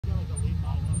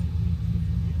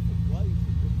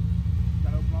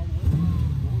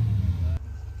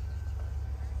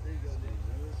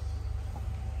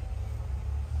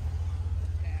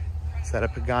Is that a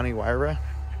Pagani Huayra?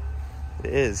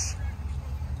 It is.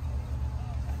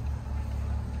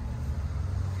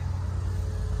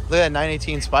 Look at that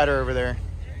 918 Spider over there.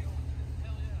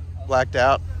 Blacked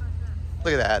out.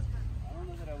 Look at that. I don't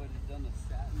know that I would have done the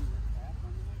satin cap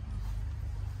on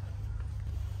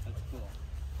that. That's cool.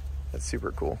 That's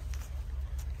super cool.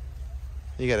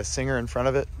 You got a Singer in front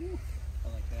of it. I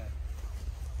like that.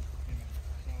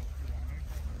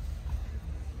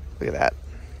 Look at that.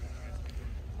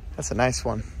 That's a nice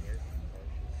one.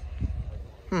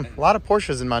 A lot of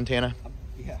Porsches in Montana.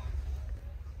 Yeah.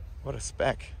 What a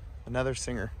spec. Another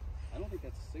Singer. I don't think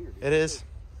that's a Singer, dude. It is.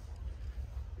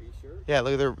 Are you sure? Yeah,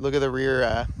 look at the rear, look at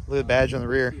the badge on the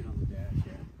rear. See it on the dash, yeah.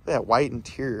 Look at that white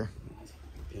interior.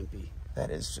 Pimpy.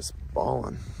 That is just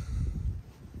ballin'.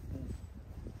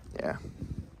 Yeah.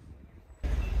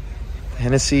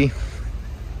 Hennessy.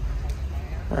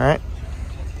 All right.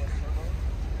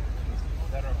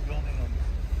 That are building them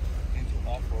into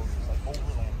off-roaders, like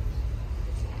overlanders.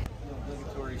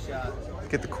 Obligatory shot.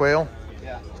 Look at the Quail.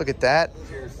 Yeah. Look at that.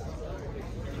 Cheers.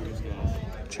 Cheers, guys.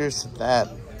 Cheers to that.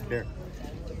 Here.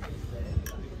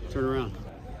 Turn around.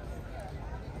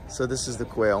 So this is the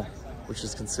Quail, which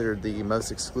is considered the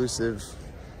most exclusive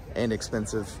and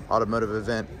expensive automotive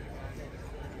event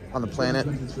on the planet.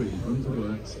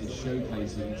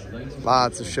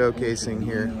 Lots of showcasing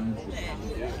here.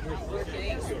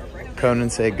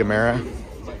 Koeniggsegg Gamera.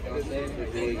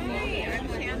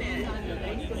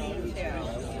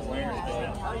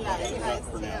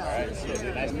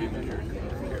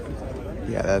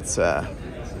 Yeah, that's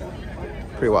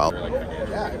pretty wild.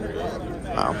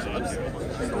 Wow.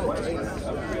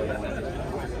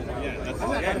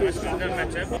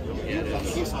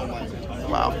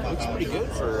 Wow. Looks pretty good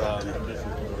for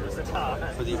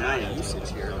the amount of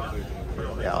usage here.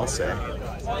 Yeah, I'll say.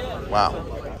 Wow.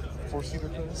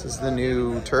 This is the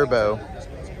new Turbo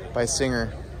by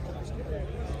Singer.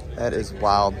 That is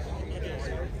wild.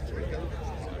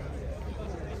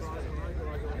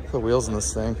 The wheels in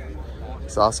this thing.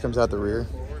 Exhaust comes out the rear.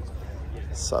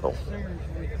 Subtle.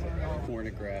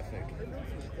 Pornographic.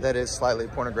 That is slightly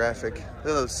pornographic. Look at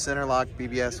those center lock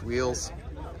BBS wheels.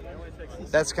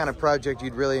 That's the kind of project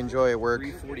you'd really enjoy at work.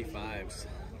 345s.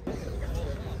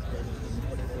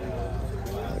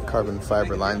 The carbon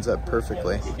fiber lines up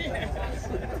perfectly.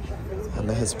 And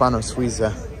the Hispano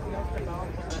Suiza.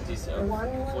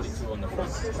 42 on the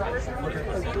front.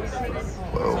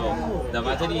 Whoa. The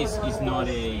battery is not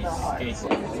a skate.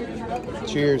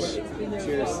 Cheers.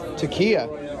 Cheers. To Kia.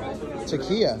 To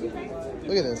Kia.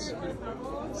 Look at this.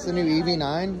 It's the new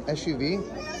EV9 SUV.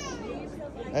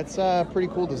 That's a pretty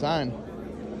cool design.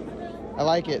 I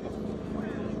like it.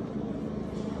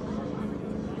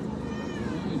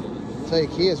 I'll tell you,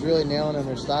 Kia's really nailing in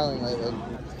their styling lately.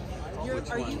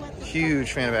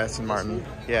 Huge fan of Aston Martin.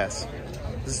 Yes.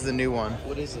 This is the new one.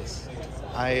 What is this?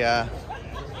 I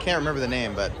can't remember the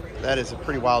name, but that is a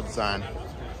pretty wild design.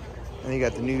 And you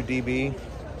got the new DB.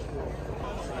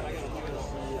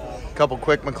 A couple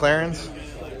quick McLarens.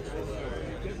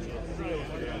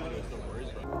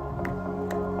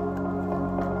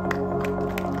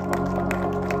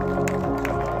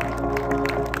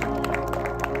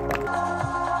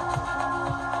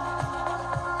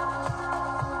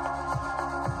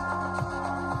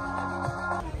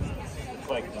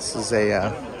 This is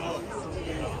a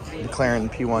McLaren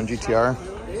P1 GTR.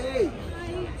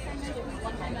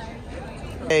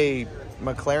 A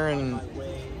McLaren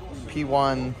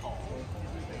P1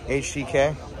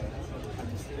 HTK.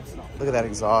 Look at that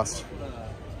exhaust.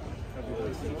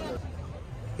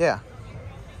 Yeah,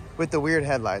 with the weird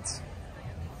headlights.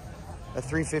 A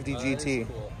 350 GT.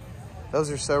 Those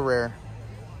are so rare.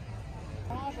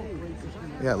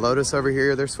 You got Lotus over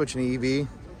here. They're switching to EV.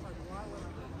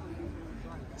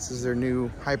 This is their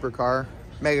new hypercar,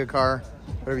 mega car,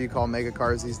 whatever you call mega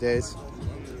cars these days.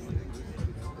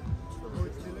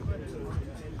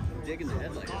 Digging the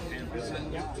headlights.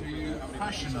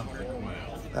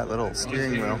 That little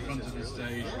steering wheel.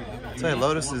 I'll tell you,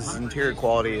 Lotus's interior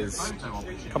quality has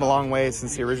come a long way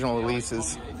since the original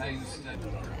releases.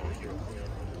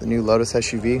 The new Lotus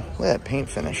SUV. Look at that paint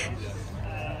finish.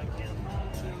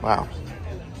 Wow.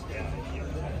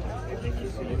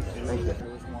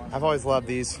 I've always loved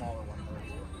these.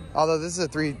 Although this is a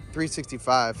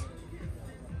 365.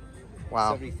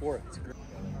 Wow. 74.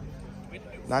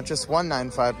 Not just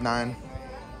 1959.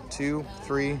 2,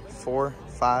 3, 4,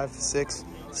 5, 6,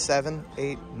 7,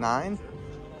 8, 9.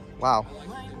 Wow.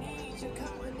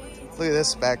 Look at this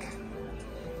spec.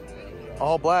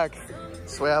 All black.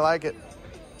 That's the way I like it.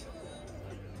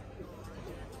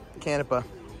 Canepa.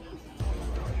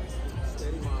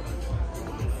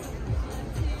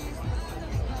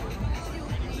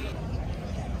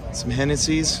 Some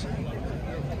Hennessy's.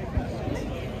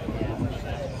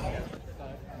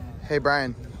 Hey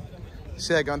Brian, you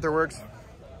see that Gunther Works?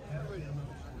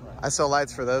 I sell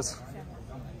lights for those.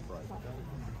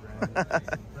 That's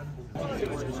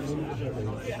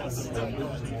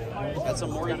a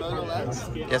Morimoto, that's?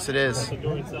 Yes, it is.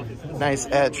 Nice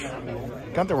etch.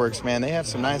 Gunther Works, man, they have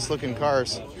some nice looking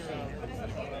cars.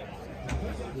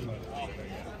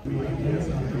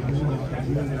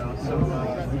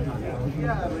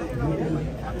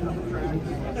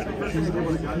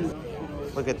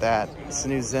 Look at that. It's the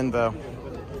new Zenvo.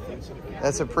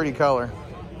 That's a pretty color.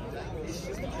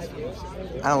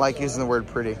 I don't like using the word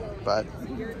pretty, but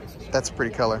that's a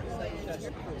pretty color.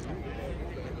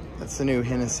 That's the new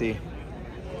Hennessy.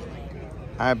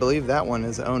 I believe that one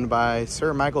is owned by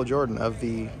Sir Michael Jordan of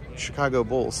the Chicago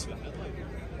Bulls.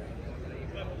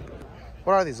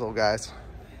 What are these little guys?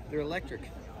 They're electric.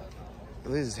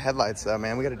 Look at these headlights though,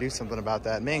 man. We got to do something about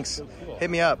that. Minx, hit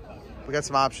me up. We got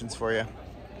some options for you.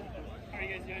 Are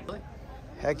you guys doing?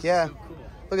 Heck yeah.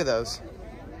 Look at those.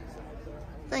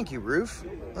 Thank you, Roof.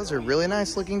 Those are really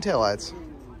nice looking taillights.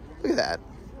 Look at that.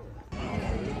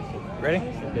 Ready?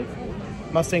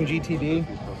 Mustang GTD.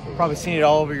 Probably seen it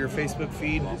all over your Facebook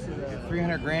feed.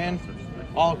 300 grand,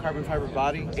 all carbon fiber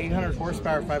body, 800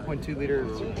 horsepower, 5.2 liter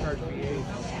supercharged V8.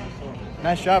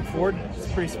 Nice job, Ford.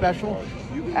 It's pretty special.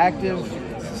 Active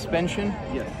suspension.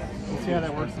 Yes. We'll see how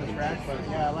that works on the track, but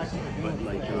yeah, I like what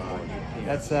they're doing.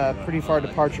 That's a pretty far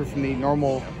departure from the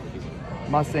normal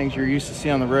Mustangs you're used to see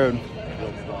on the road.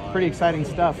 Pretty exciting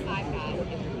stuff.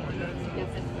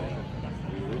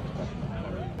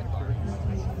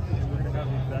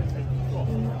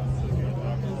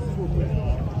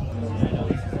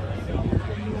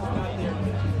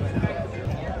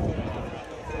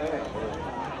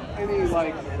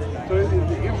 So it's the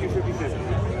MG57.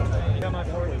 I got my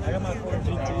Ford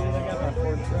GT, I got my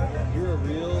Ford truck. You're a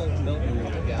real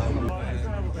Milton gal.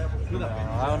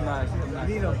 I'm not. I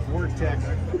need a Vortex.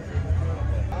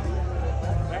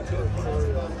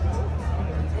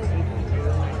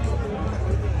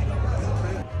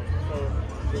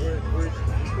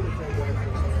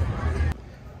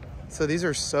 So these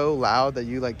are so loud that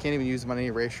you like can't even use them on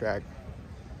any racetrack.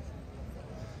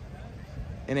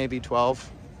 NAV12.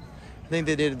 I think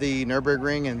they did the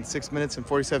Nürburgring in 6 minutes and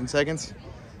 47 seconds.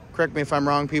 Correct me if I'm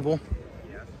wrong, people.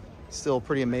 Still a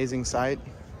pretty amazing sight.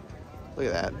 Look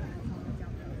at that.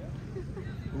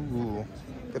 Ooh,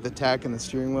 got the tack and the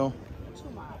steering wheel.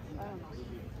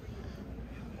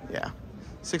 Yeah,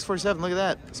 647, look at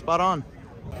that, spot on.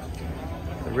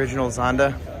 The original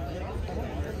Zonda.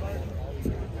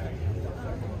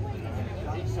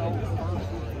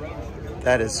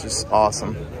 That is just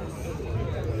awesome.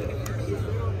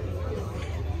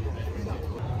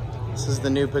 This is the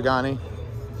new Pagani.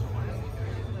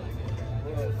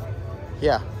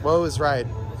 Yeah, Woe is right.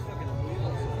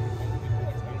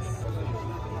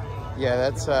 Yeah,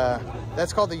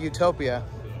 that's called the Utopia,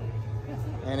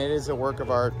 and it is a work of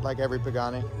art, like every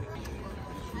Pagani.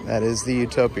 That is the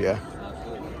Utopia.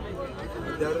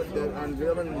 Der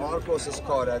unveiling Marcos'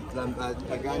 car at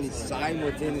Pagani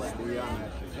simultaneously.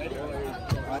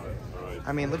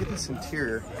 I mean, look at this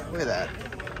interior. Look at that.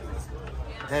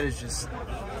 That is just,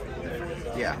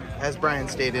 yeah, as Brian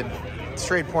stated,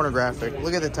 straight pornographic.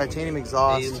 Look at the titanium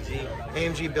exhaust,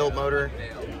 AMG built motor.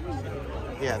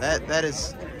 Yeah, that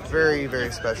is very,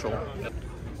 very special.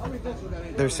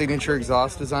 Their signature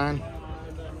exhaust design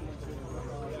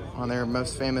on their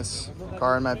most famous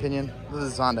car, in my opinion. This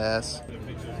is Zonda S.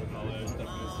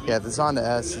 Yeah, the Zonda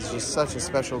S is just such a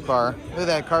special car. Look at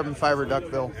that carbon fiber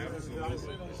duckbill.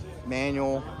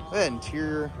 Manual. Look at that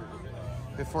interior.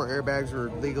 Before airbags were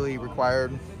legally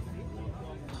required.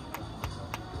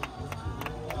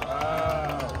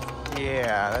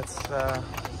 Yeah, that's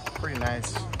pretty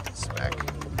nice spec.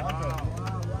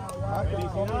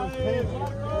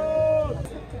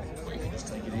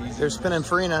 They're spinning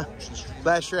Farina.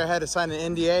 Last year I had to sign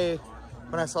an NDA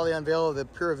when I saw the unveil of the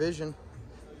Pura Vision.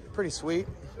 Pretty sweet.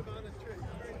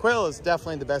 Quail is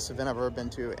definitely the best event I've ever been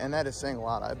to, and that is saying a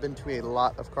lot. I've been to a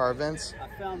lot of car events. I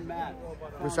found Matt.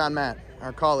 We found Matt,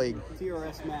 our colleague.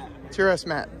 TRS Matt. TRS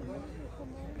Matt.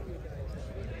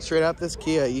 Straight up, this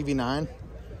Kia EV9.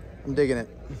 I'm digging it.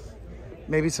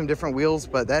 Maybe some different wheels,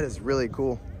 but that is really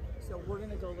cool. So we're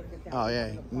gonna go look at that. Oh yeah,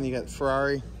 and then you got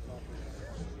Ferrari.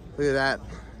 Look at that.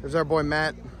 There's our boy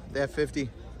Matt, the F50.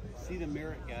 See the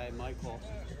Merit guy, Michael.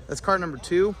 That's car number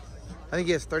 2. I think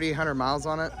he has 3,800 miles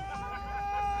on it.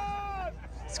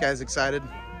 This guy's excited.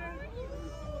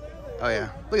 Oh yeah,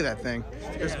 look at that thing.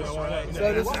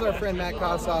 So this is our friend Matt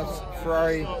Kossoff's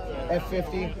Ferrari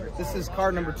F50. This is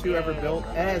car number 2 ever built.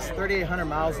 It has 3,800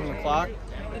 miles on the clock.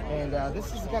 And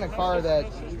this is the kind of car that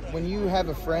when you have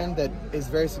a friend that is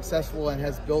very successful and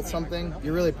has built something,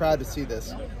 you're really proud to see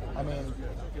this. I mean,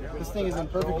 this thing is in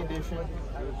perfect condition.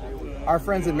 Our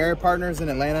friends at Merit Partners in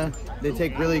Atlanta, they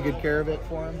take really good care of it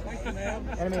for him.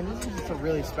 And I mean, this is just a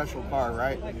really special car,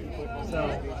 right?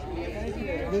 So,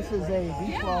 this is a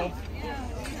V12.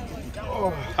 Oh.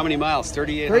 How many miles?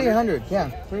 3,800? 3,800, yeah,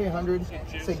 3,800.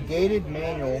 It's a gated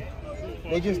manual.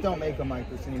 They just don't make them like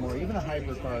this anymore. Even the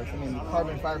hypercars. I mean, the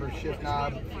carbon fiber shift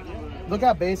knob. Look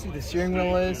how basic the steering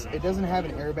wheel is. It doesn't have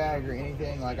an airbag or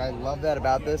anything. Like, I love that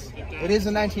about this. It is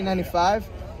a 1995.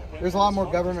 There's a lot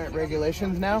more government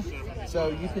regulations now. So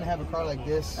you can have a car like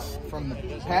this from the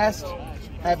past,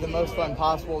 have the most fun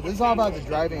possible. This is all about the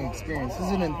driving experience. This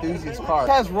is an enthusiast car. It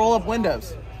has roll-up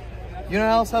windows. You know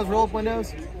what else has roll-up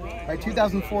windows? My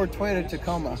 2004 Toyota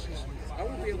Tacoma.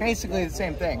 Basically the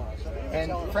same thing.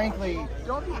 And frankly, you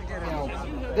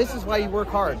know, this is why you work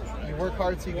hard. You work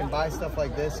hard so you can buy stuff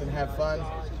like this and have fun.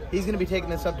 He's going to be taking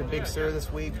this up to Big Sur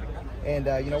this week. And,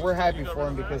 you know, we're happy for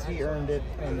him because he earned it.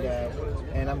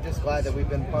 And I'm just glad that we've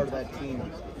been part of that team.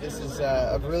 This is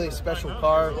a really special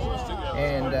car.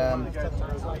 And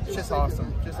it's just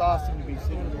awesome. Just awesome to be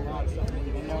sitting here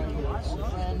and knowing your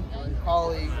friend, your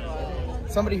colleague,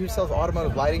 somebody who sells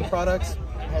automotive lighting products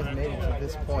has made it to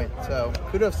this point. So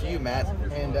kudos to you, Matt.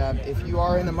 And if you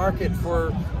are in the market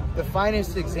for the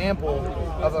finest example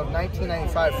of a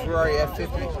 1995 Ferrari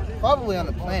F50, probably on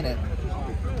the planet,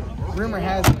 rumor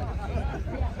has it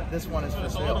this one is for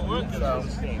sale. So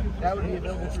that would be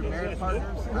available through Merit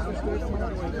Partners. I don't post it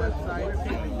on the website.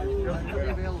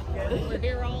 We're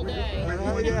here all day.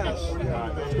 Oh,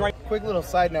 yes. Quick little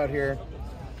side note here.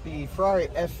 The Ferrari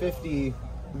F50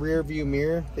 rear view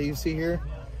mirror that you see here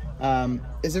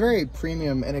is a very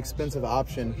premium and expensive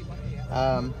option.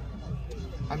 I'm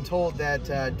told that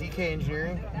DK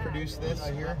Engineering produced this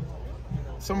here,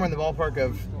 somewhere in the ballpark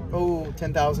of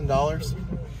 $10,000.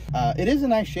 It is a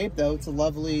nice shape though. It's a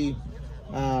lovely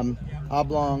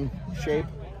oblong shape,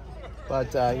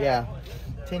 but yeah,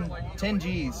 10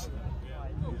 G's.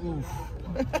 Oof.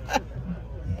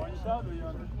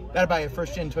 Gotta buy a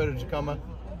first-gen Toyota Tacoma.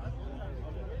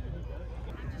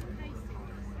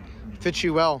 Fits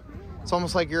you well. It's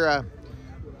almost like you're a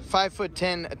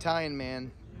 5'10" Italian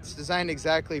man. It's designed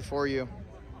exactly for you.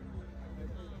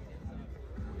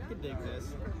 I can dig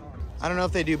this. I don't know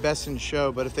if they do best in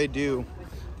show, but if they do,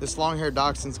 this long-haired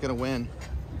Dachshund's gonna win.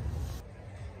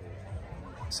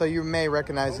 So you may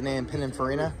recognize the name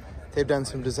Pininfarina. They've done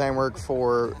some design work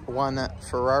for one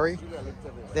Ferrari.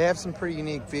 They have some pretty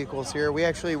unique vehicles here. We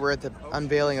actually were at the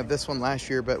unveiling of this one last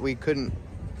year, but we couldn't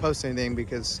post anything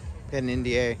because we had an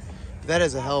NDA. That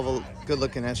is a hell of a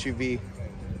good-looking SUV.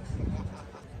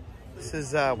 This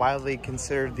is widely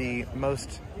considered the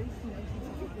most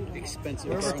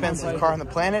expensive car on the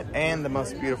planet and the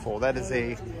most beautiful. That is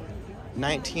a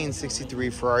 1963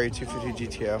 Ferrari 250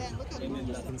 GTO.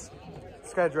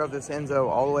 This guy drove this Enzo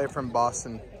all the way from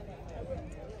Boston.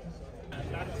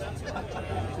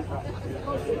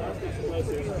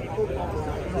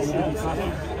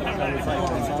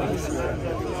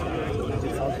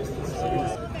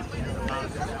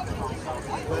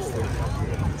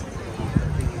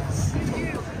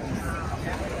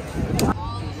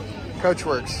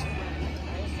 Coachworks.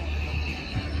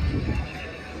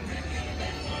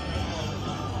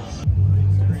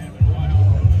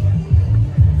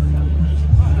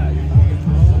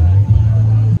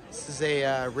 This is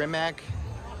a Rimac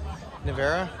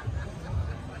Navara,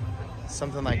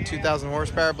 something like 2,000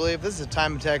 horsepower, I believe. This is a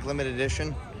Time Attack limited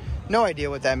edition. No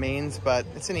idea what that means, but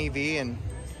it's an EV and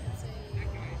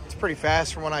it's pretty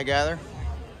fast from what I gather.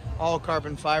 All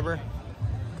carbon fiber.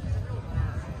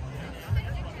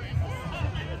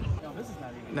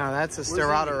 No, that's a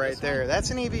Sterrato right there. That's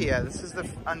an EV, yeah. This is the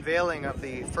unveiling of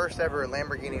the first ever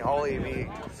Lamborghini all EV.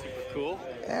 Cool.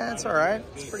 Yeah, it's all right.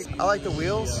 It's pretty. I like the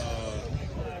wheels.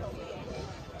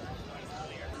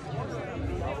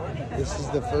 This is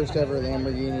the first ever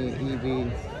Lamborghini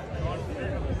EV.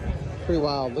 Pretty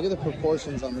wild. Look at the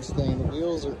proportions on this thing. The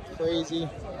wheels are crazy.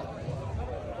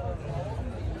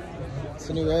 It's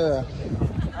a new era.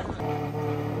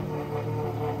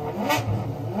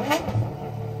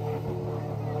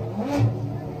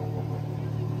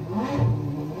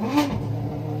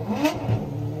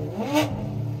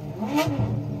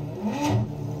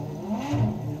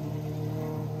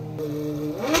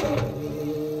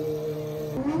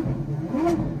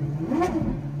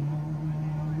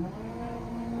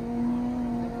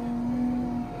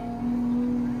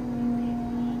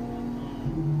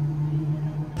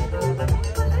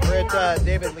 We're at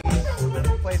David Lee's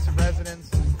place of residence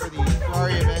for the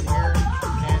Ferrari event here,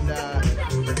 and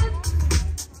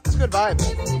good vibes.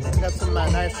 Got some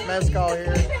nice mezcal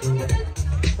here.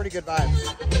 Pretty good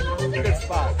vibes. Good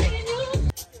spot.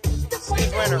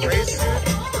 He's wearing a race suit,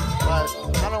 but I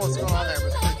don't know what's going on there, but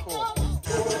it's pretty cool.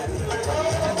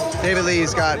 David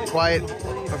Lee's got quite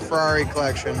a Ferrari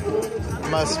collection,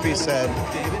 must be said.